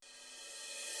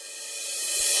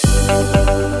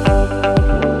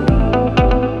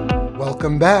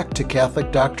Welcome back to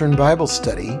Catholic Doctrine Bible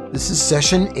Study. This is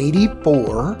session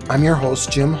 84. I'm your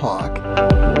host, Jim Hawk.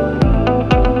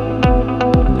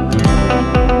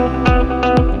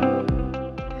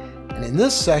 And in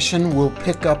this session, we'll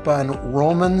pick up on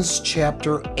Romans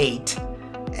chapter 8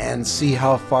 and see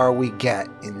how far we get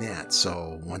in that.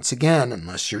 So once again,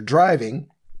 unless you're driving,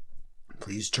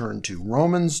 please turn to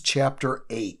Romans chapter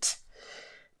 8.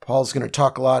 Paul's going to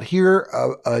talk a lot here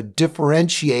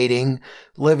differentiating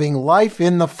living life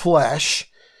in the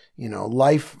flesh,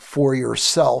 life for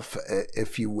yourself,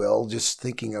 if you will, just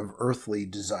thinking of earthly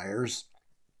desires,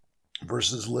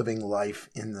 versus living life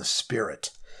in the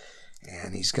spirit.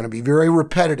 And he's going to be very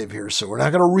repetitive here, so we're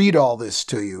not going to read all this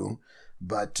to you,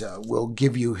 but we'll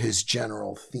give you his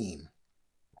general theme.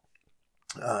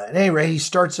 At any rate, he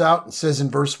starts out and says in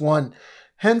verse 1,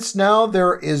 "Hence now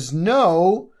there is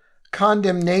no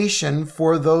condemnation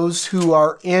for those who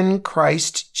are in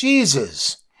Christ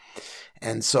Jesus."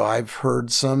 And so I've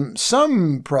heard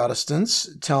some Protestants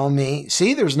tell me,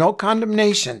 see, there's no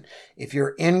condemnation if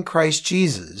you're in Christ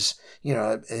Jesus,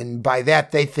 and by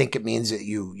that they think it means that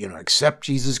you accept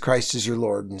Jesus Christ as your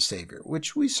Lord and Savior,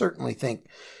 which we certainly think,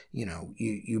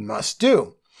 you must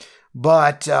do.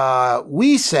 But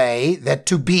we say that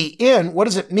to be in, what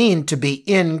does it mean to be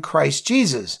in Christ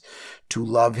Jesus? To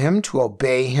love him, to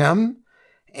obey him.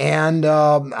 And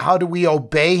how do we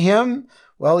obey him?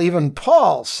 Well, even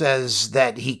Paul says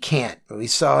that he can't. We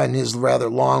saw in his rather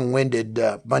long-winded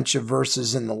bunch of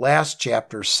verses in the last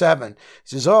chapter 7. He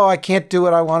says, I can't do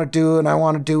what I want to do, and I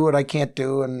want to do what I can't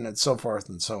do, and so forth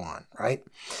and so on, right?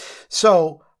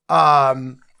 So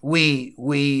we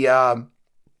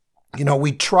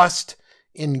trust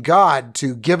in God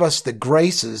to give us the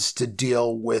graces to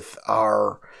deal with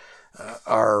our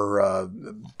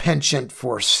penchant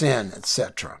for sin,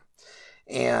 etc.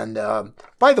 And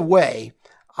by the way,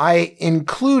 I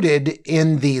included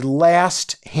in the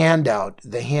last handout,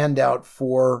 the handout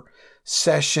for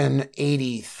session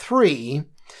 83,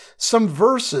 some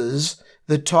verses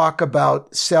that talk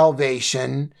about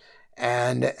salvation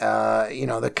and,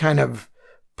 the kind of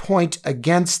point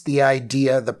against the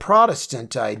idea, the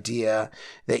Protestant idea,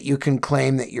 that you can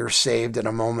claim that you're saved at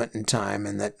a moment in time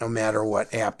and that no matter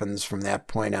what happens from that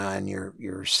point on,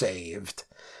 you're saved,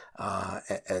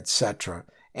 etc.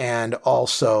 And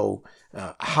also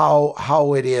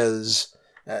how it is,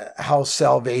 how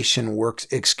salvation works,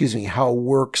 how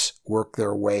works work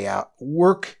their way out,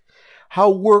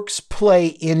 how works play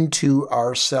into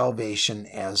our salvation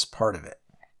as part of it.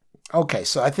 Okay,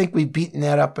 so I think we've beaten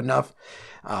that up enough.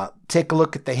 Take a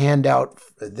look at the handout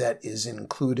that is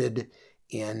included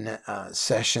in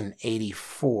session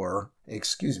 84.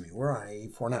 We're on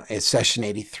 84 now. It's session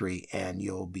 83, and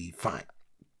you'll be fine.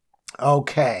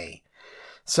 Okay.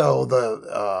 So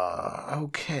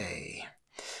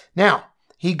Now,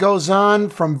 he goes on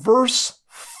from verse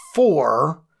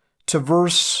 4 to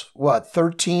verse,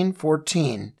 13,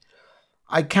 14.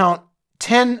 I count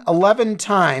 11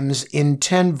 times in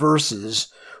 10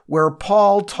 verses where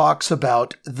Paul talks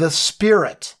about the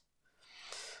Spirit.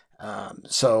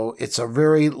 So it's a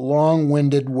very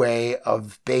long-winded way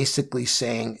of basically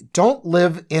saying, don't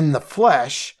live in the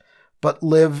flesh, but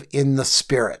live in the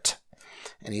Spirit.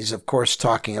 And he's, of course,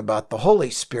 talking about the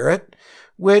Holy Spirit,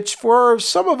 which for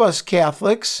some of us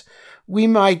Catholics, we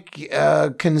might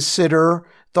consider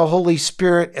the Holy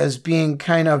Spirit as being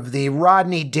kind of the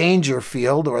Rodney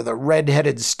Dangerfield or the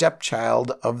red-headed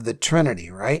stepchild of the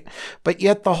Trinity, right? But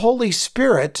yet the Holy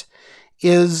Spirit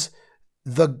is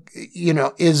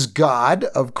God,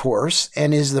 of course,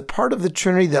 and is the part of the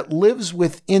Trinity that lives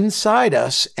inside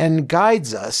us and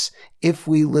guides us if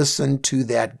we listen to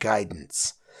that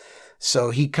guidance.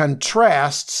 So he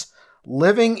contrasts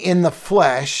living in the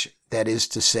flesh, that is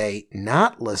to say,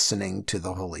 not listening to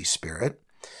the Holy Spirit,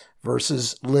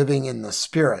 versus living in the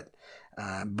Spirit.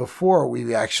 Before,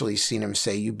 we've actually seen him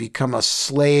say, you become a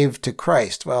slave to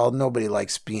Christ. Well, nobody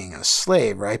likes being a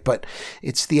slave, right? But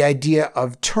it's the idea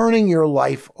of turning your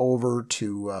life over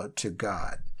to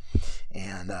God.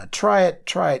 And try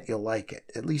it, you'll like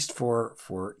it. At least for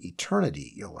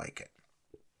eternity, you'll like it.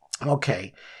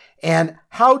 Okay. And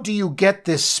how do you get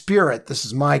this Spirit? This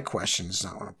is my question, it's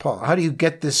not one of Paul. How do you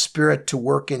get this Spirit to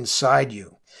work inside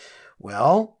you?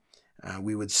 Well,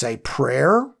 we would say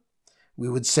prayer. We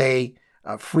would say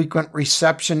frequent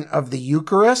reception of the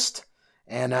Eucharist.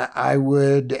 And I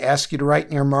would ask you to write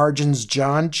in your margins,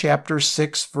 John chapter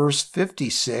 6, verse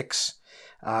 56.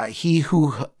 He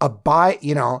who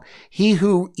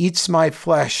eats my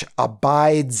flesh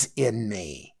abides in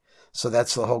me. So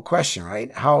that's the whole question,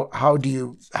 right? How do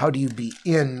you be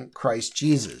in Christ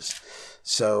Jesus?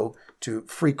 So to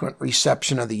frequent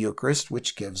reception of the Eucharist,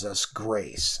 which gives us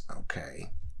grace.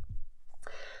 Okay.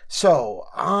 So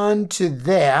on to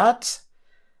that,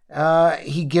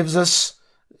 he gives us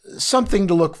something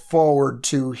to look forward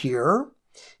to here.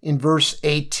 In verse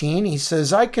 18, he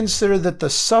says, I consider that the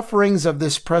sufferings of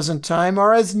this present time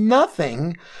are as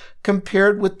nothing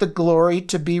compared with the glory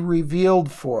to be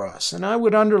revealed for us. And I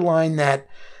would underline that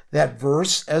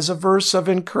verse as a verse of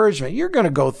encouragement. You're going to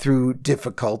go through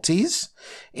difficulties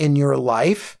in your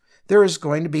life. There is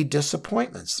going to be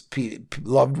disappointments.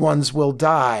 Loved ones will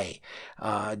die.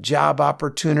 Job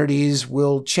opportunities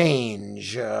will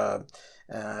change.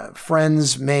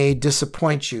 Friends may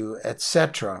disappoint you,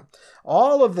 etc.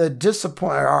 All of the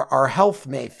our health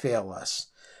may fail us.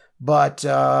 But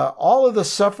all of the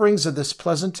sufferings of this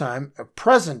present time,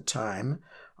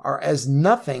 are as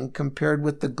nothing compared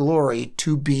with the glory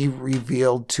to be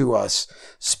revealed to us.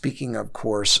 Speaking, of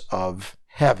course, of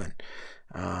heaven.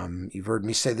 You've heard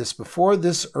me say this before.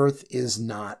 This earth is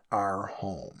not our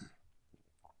home.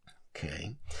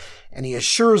 Okay. And he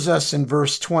assures us in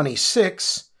verse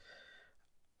 26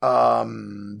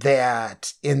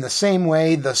 that in the same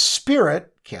way, the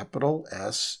Spirit, capital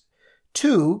S,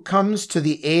 too, comes to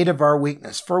the aid of our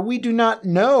weakness. For we do not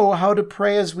know how to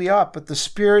pray as we ought, but the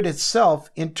Spirit itself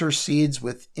intercedes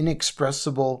with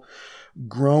inexpressible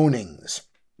groanings.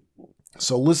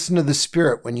 So listen to the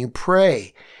Spirit. When you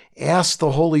pray, ask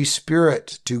the Holy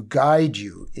Spirit to guide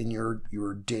you in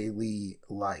your daily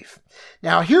life.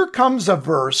 Now, here comes a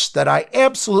verse that I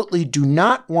absolutely do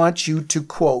not want you to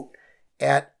quote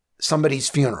at somebody's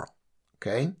funeral.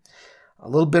 Okay? A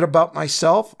little bit about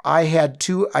myself. I had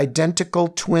 2 identical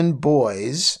twin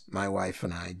boys, my wife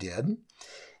and I did,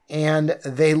 and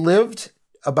they lived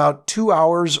about 2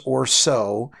 hours or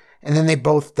so, and then they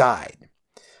both died.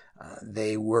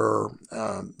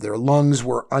 Their lungs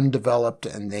were undeveloped,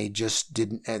 and they just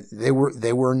didn't. They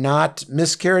were not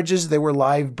miscarriages; they were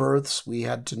live births. We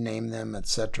had to name them,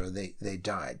 etc. They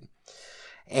died,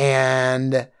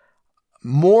 and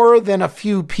more than a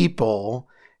few people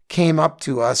came up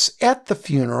to us at the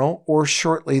funeral or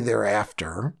shortly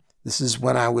thereafter. This is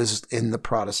when I was in the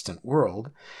Protestant world,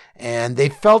 and they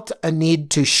felt a need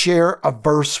to share a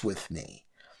verse with me.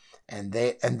 And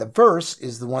the verse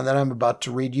is the one that I'm about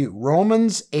to read you,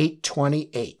 Romans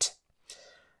 8:28.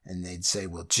 And they'd say,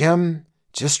 well, Jim,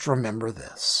 just remember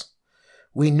this.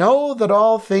 We know that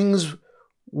all things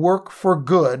work for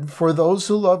good for those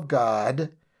who love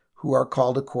God, who are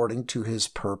called according to his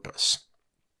purpose.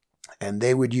 And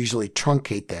they would usually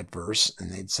truncate that verse,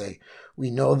 and they'd say, we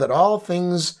know that all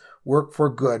things work for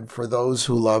good for those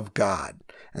who love God.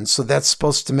 And so that's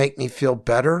supposed to make me feel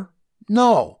better?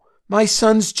 No, my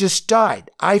sons just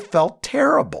died. I felt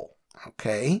terrible,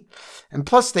 okay? And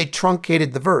plus they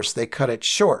truncated the verse. They cut it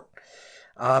short.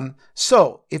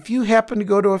 So if you happen to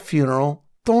go to a funeral,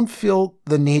 don't feel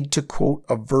the need to quote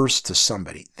a verse to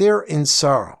somebody. They're in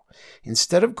sorrow.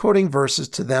 Instead of quoting verses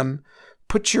to them,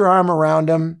 put your arm around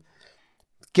them,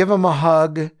 give them a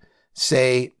hug,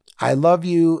 say, I love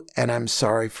you and I'm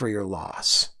sorry for your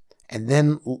loss. And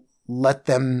then let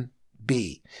them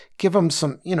be. Give them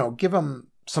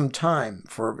some time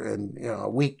for a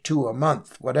week, 2, a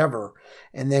month, whatever,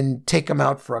 and then take them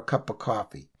out for a cup of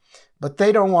coffee. But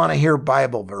they don't want to hear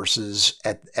Bible verses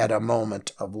at a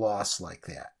moment of loss like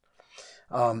that.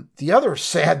 The other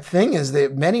sad thing is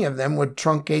that many of them would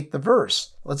truncate the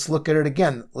verse. Let's look at it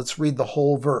again. Let's read the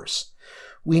whole verse.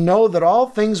 We know that all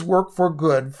things work for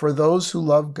good for those who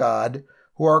love God,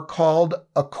 who are called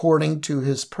according to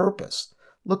his purpose.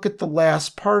 Look at the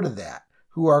last part of that,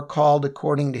 who are called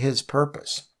according to his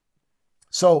purpose.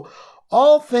 So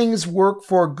all things work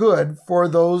for good for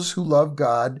those who love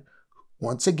God,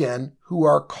 once again, who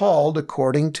are called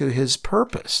according to his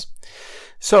purpose.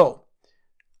 So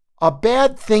a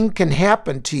bad thing can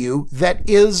happen to you that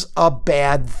is a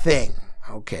bad thing,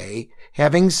 okay?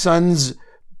 Having sons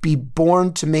be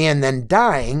born to me and then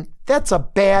dying, that's a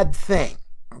bad thing,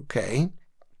 okay?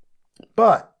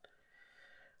 But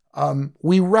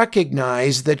we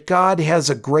recognize that God has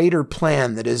a greater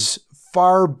plan that is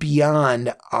far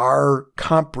beyond our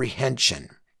comprehension.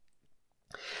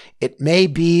 It may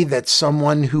be that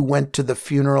someone who went to the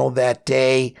funeral that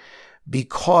day,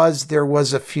 because there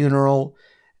was a funeral,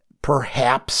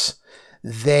 perhaps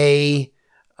they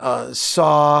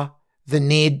saw the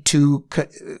need to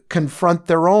confront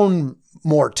their own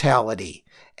mortality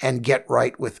and get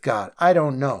right with God. I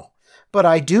don't know. But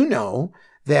I do know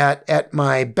that at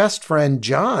my best friend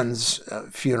John's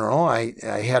funeral, I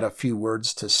had a few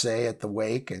words to say at the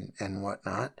wake and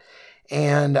whatnot.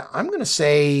 And I'm going to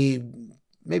say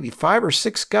maybe 5 or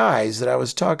 6 guys that I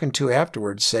was talking to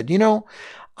afterwards said,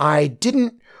 I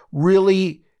didn't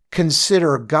really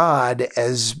consider God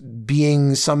as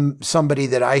being somebody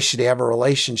that I should have a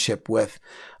relationship with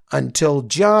until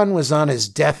John was on his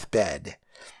deathbed.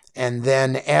 And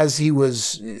then as he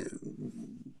was,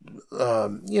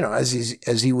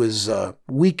 as he was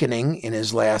weakening in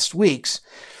his last weeks,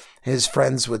 his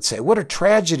friends would say, "What a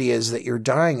tragedy is that you're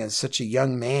dying as such a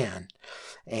young man."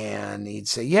 And he'd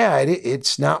say, "Yeah,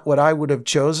 it's not what I would have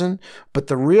chosen, but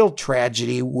the real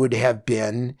tragedy would have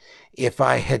been if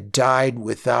I had died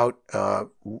without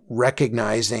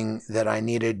recognizing that I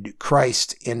needed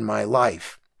Christ in my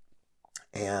life."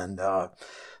 And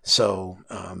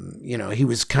he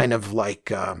was kind of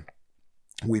like,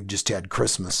 we've just had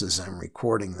Christmas as I'm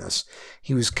recording this.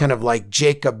 He was kind of like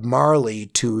Jacob Marley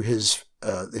to his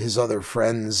other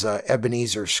friends,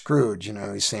 Ebenezer Scrooge.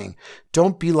 He's saying,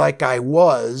 "Don't be like I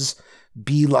was,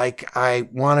 be like I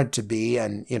wanted to be."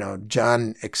 And,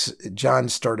 John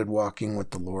started walking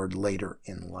with the Lord later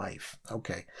in life.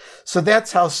 Okay. So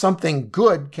that's how something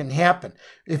good can happen.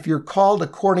 If you're called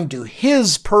according to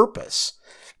his purpose,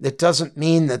 that doesn't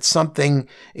mean that something,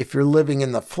 if you're living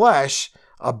in the flesh,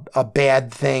 a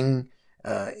bad thing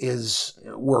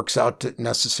works out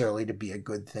necessarily to be a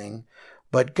good thing.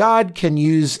 But God can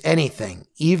use anything,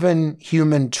 even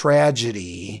human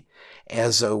tragedy,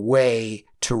 as a way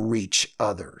to reach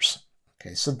others.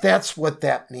 Okay, so that's what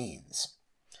that means.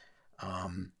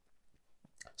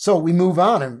 So we move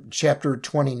on in verse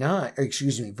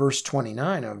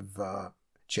 29 of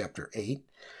chapter 8.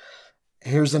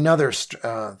 Here's another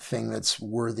thing that's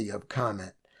worthy of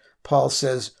comment. Paul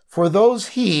says, For those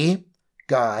he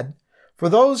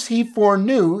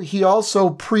foreknew, he also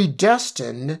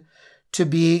predestined to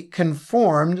be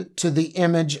conformed to the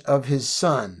image of his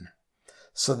Son,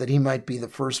 so that he might be the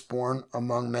firstborn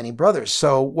among many brothers.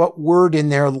 So what word in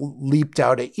there leaped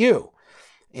out at you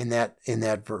in that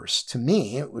verse? To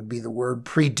me, it would be the word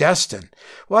predestined.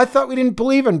 Well, I thought we didn't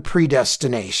believe in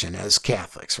predestination as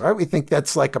Catholics, right? We think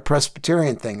that's like a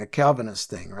Presbyterian thing, a Calvinist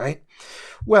thing, right?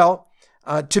 Well,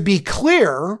 to be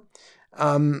clear,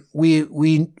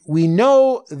 we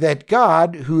know that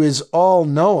God, who is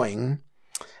all-knowing,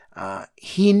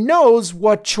 he knows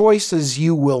what choices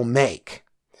you will make.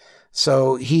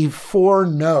 So he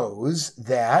foreknows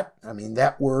that.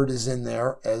 That word is in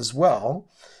there as well.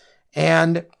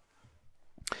 And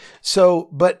so,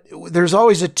 but there's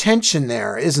always a tension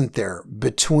there, isn't there,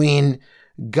 between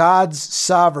God's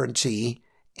sovereignty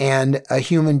and a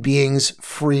human being's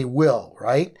free will,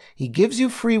 right? He gives you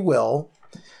free will,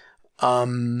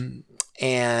 and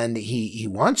he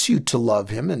wants you to love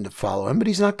him and to follow him, but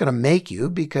he's not going to make you,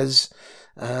 because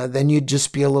then you'd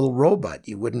just be a little robot.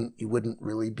 You wouldn't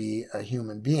really be a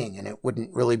human being, and it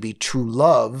wouldn't really be true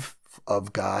love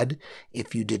of God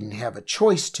if you didn't have a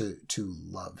choice to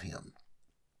love him.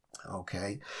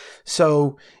 Okay,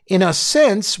 so in a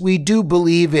sense, we do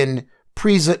believe in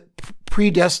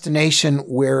predestination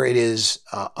where it is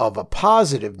of a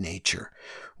positive nature.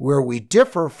 Where we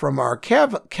differ from our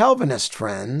Calvinist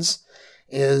friends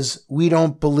is we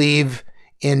don't believe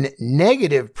in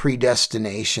negative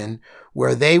predestination,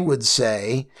 where they would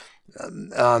say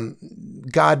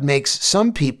God makes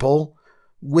some people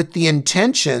with the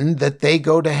intention that they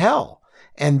go to hell.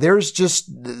 And there's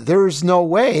no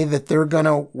way that they're going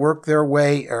to work their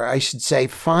way, or I should say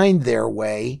find their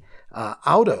way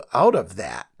out of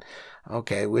that.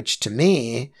 Okay, which to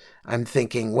me, I'm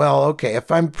thinking, well, okay,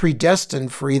 if I'm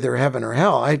predestined for either heaven or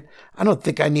hell, I don't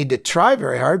think I need to try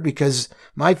very hard, because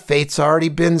my fate's already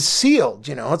been sealed.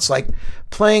 It's like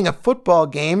playing a football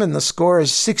game and the score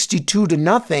is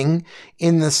 62-0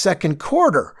 in the second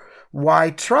quarter. Why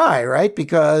try, right?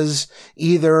 Because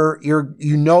either you're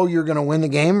going to win the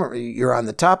game, or you're on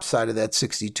the top side of that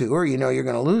 62, or you're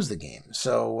going to lose the game.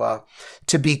 So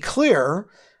to be clear,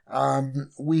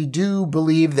 we do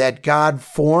believe that God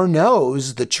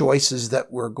foreknows the choices that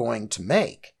we're going to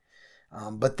make.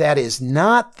 But that is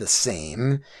not the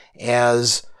same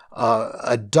as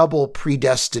a double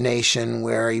predestination,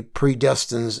 where he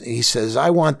predestines, he says, I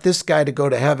want this guy to go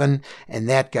to heaven and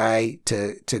that guy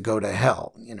to go to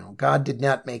hell. God did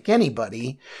not make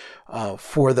anybody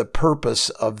for the purpose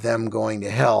of them going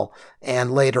to hell.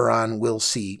 And later on, we'll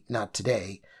see, not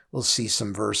today, we'll see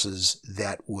some verses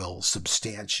that will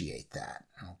substantiate that.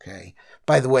 Okay.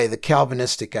 By the way, the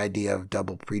Calvinistic idea of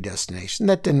double predestination,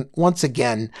 that didn't, once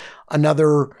again,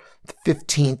 another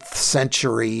 15th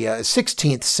century,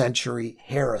 16th century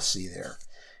heresy there.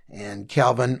 And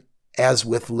Calvin, as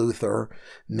with Luther,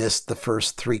 missed the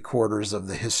first 3/4 of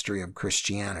the history of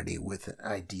Christianity with an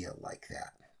idea like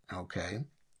that. Okay.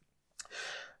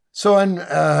 So,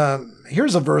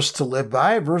 here's a verse to live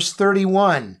by, verse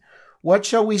 31. What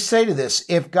shall we say to this?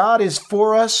 If God is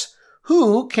for us,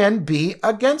 who can be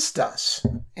against us?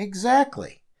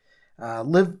 Exactly.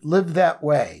 Live that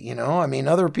way, you know. I mean,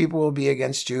 other people will be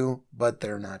against you, but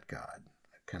they're not God.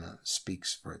 It kind of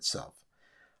speaks for itself.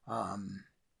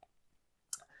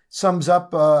 Sums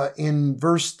up in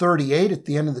verse 38 at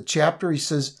the end of the chapter. He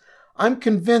says, I'm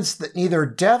convinced that neither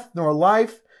death nor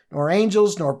life, nor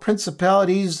angels, nor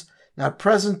principalities, not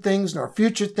present things, nor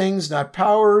future things, not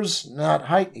powers, not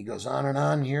height. He goes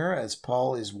on here, as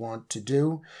Paul is wont to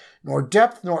do. Nor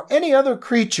depth, nor any other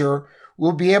creature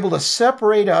will be able to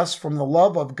separate us from the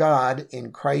love of God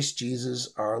in Christ Jesus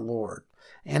our Lord.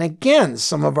 And again,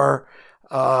 some of our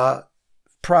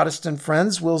Protestant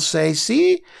friends will say,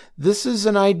 see, this is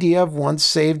an idea of once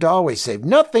saved, always saved.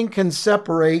 Nothing can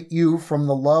separate you from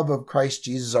the love of Christ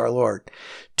Jesus our Lord.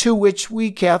 To which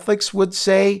we Catholics would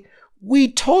say,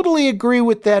 we totally agree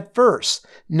with that verse.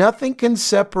 Nothing can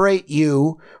separate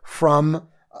you from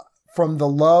the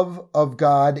love of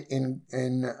God in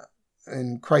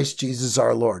Christ Jesus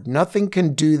our Lord. Nothing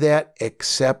can do that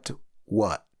except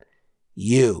what?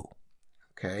 You.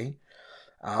 Okay?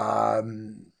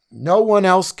 No one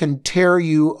else can tear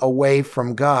you away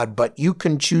from God, but you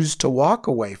can choose to walk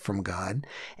away from God.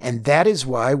 And that is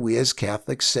why we as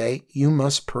Catholics say you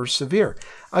must persevere.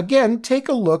 Again, take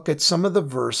a look at some of the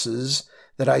verses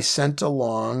that I sent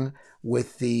along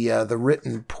with the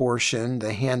written portion,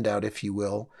 the handout, if you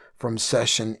will, from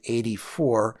session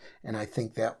 84, and I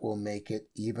think that will make it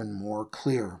even more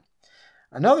clear.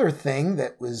 Another thing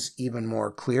that was even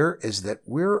more clear is that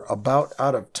we're about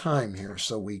out of time here,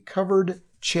 so we covered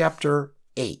chapter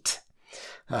 8.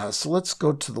 So let's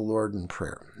go to the Lord in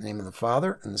prayer. In the name of the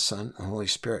Father, and the Son, and the Holy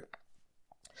Spirit.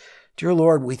 Dear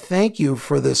Lord, we thank you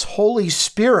for this Holy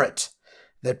Spirit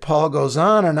that Paul goes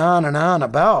on and on and on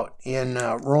about in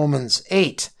Romans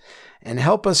 8. And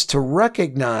help us to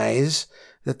recognize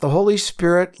that the Holy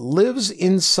Spirit lives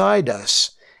inside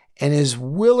us and is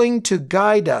willing to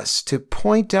guide us, to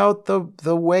point out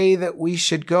the way that we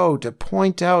should go, to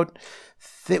point out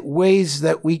ways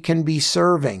that we can be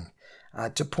serving,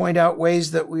 to point out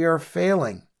ways that we are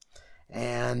failing.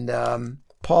 And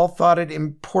Paul thought it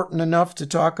important enough to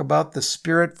talk about the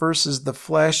Spirit versus the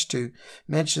flesh, to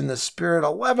mention the Spirit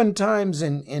 11 times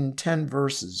in 10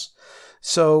 verses.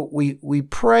 So we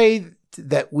pray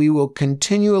that we will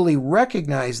continually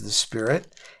recognize the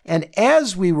Spirit, and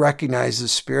as we recognize the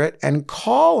Spirit and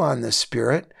call on the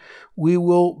Spirit, we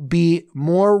will be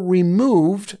more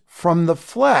removed from the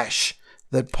flesh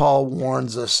that Paul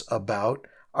warns us about,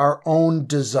 our own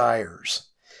desires.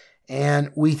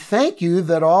 And we thank you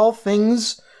that all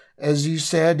things, as you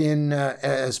said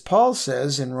as Paul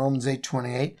says in Romans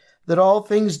 8:28, that all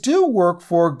things do work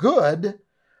for good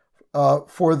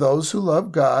for those who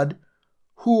love God,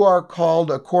 who are called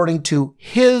according to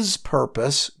his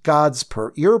purpose,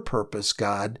 your purpose,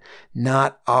 God,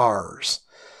 not ours.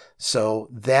 So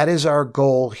that is our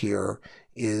goal here,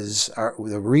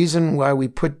 the reason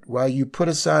why you put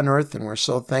us on earth, and we're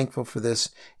so thankful for this,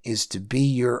 is to be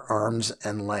your arms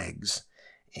and legs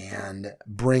and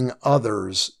bring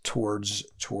others towards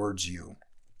you.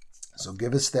 So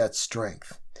give us that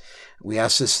strength. We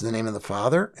ask this in the name of the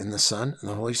Father, and the Son, and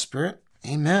the Holy Spirit.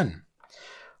 Amen.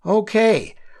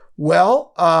 Okay.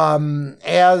 Well,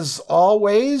 as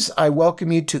always, I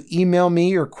welcome you to email me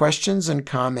your questions and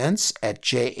comments at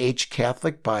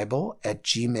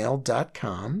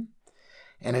jhcatholicbible@gmail.com.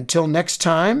 And until next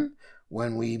time,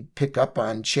 when we pick up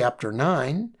on chapter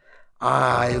 9,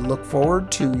 I look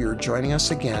forward to your joining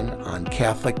us again on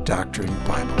Catholic Doctrine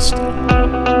Bible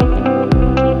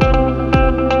Study.